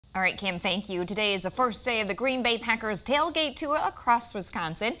All right, Kim, thank you. Today is the first day of the Green Bay Packers Tailgate Tour across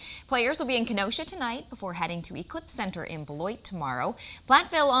Wisconsin. Players will be in Kenosha tonight before heading to Eclipse Center in Beloit tomorrow,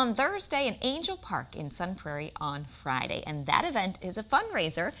 Platteville on Thursday, and Angel Park in Sun Prairie on Friday. And that event is a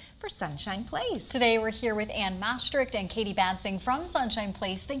fundraiser for Sunshine Place. Today we're here with Ann Maastricht and Katie Badsing from Sunshine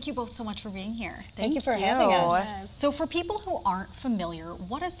Place. Thank you both so much for being here. Thank you for having us. Yes. So for people who aren't familiar,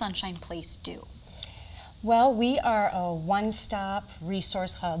 what does Sunshine Place do? Well, we are a one-stop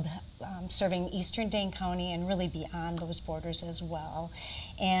resource hub serving Eastern Dane County and really beyond those borders as well.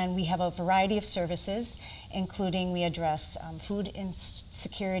 And we have a variety of services, including we address food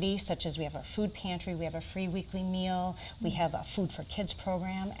insecurity, such as we have our food pantry, we have a free weekly meal, we have a food for kids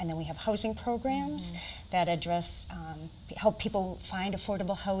program, and then we have housing programs that address, help people find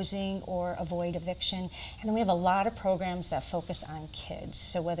affordable housing or avoid eviction. And then we have a lot of programs that focus on kids.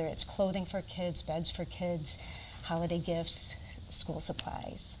 So whether it's clothing for kids, beds for kids, holiday gifts, school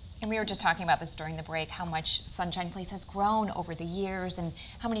supplies. And we were just talking about this during the break, how much Sunshine Place has grown over the years and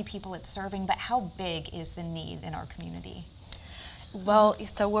how many people it's serving, but how big is the need in our community? Well,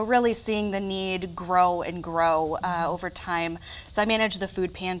 so we're really seeing the need grow and grow over time. So I manage the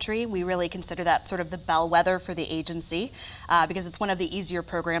food pantry. We really consider that sort of the bellwether for the agency because it's one of the easier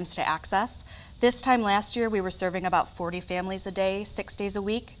programs to access. This time last year, we were serving about 40 families a day, 6 days a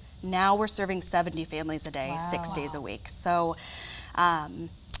week. Now we're serving 70 families a day, Wow. 6 days a week. So,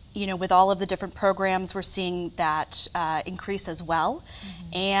 you know, with all of the different programs, we're seeing that increase as well.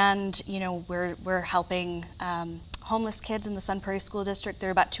 And, you know, we're helping homeless kids in the Sun Prairie School District. There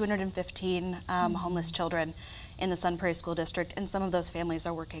are about 215 homeless children in the Sun Prairie School District, and some of those families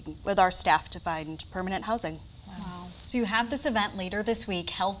are working with our staff to find permanent housing. Wow. So you have this event later this week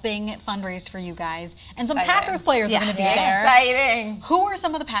helping fundraise for you guys, and some Exciting. Packers players are going to be there. Exciting. Who are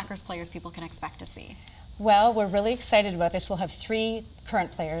some of the Packers players people can expect to see? Well, we're really excited about this. We'll have 3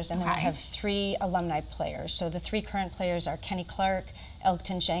 current players and then we'll Okay. have 3 alumni players. So the 3 current players are Kenny Clark,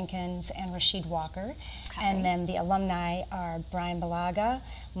 Elkton Jenkins, and Rashid Walker. Okay. And then the alumni are Brian Balaga,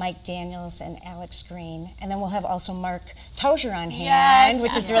 Mike Daniels, and Alex Green. And then we'll have also Mark Tauger on hand,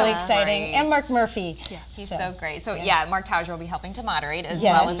 which is that's really so exciting, great. and Mark Murphy. He's so great. So yeah, Mark Tauger will be helping to moderate as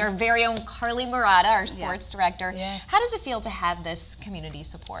Yes. well as our very own Carly Murata, our sports director. Yes. How does it feel to have this community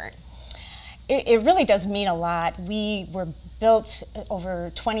support? It really does mean a lot. We were built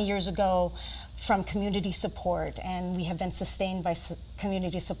over 20 years ago from community support, and we have been sustained by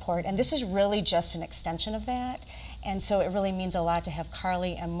community support, and this is really just an extension of that. And so it really means a lot to have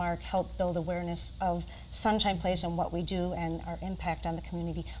Carly and Mark help build awareness of Sunshine Place and what we do and our impact on the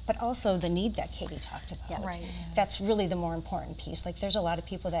community, but also the need that Katie talked about. Right. That's really the more important piece. Like, there's a lot of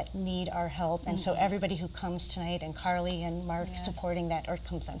people that need our help, and so everybody who comes tonight, and Carly and Mark supporting that, or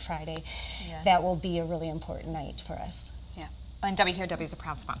comes on Friday, that will be a really important night for us. And WKRW is a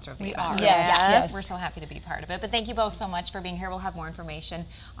proud sponsor of the We event. are. So Yes. We're so happy to be part of it. But thank you both so much for being here. We'll have more information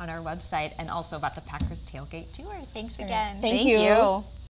on our website and also about the Packers Tailgate Tour. Thanks again. Thank you.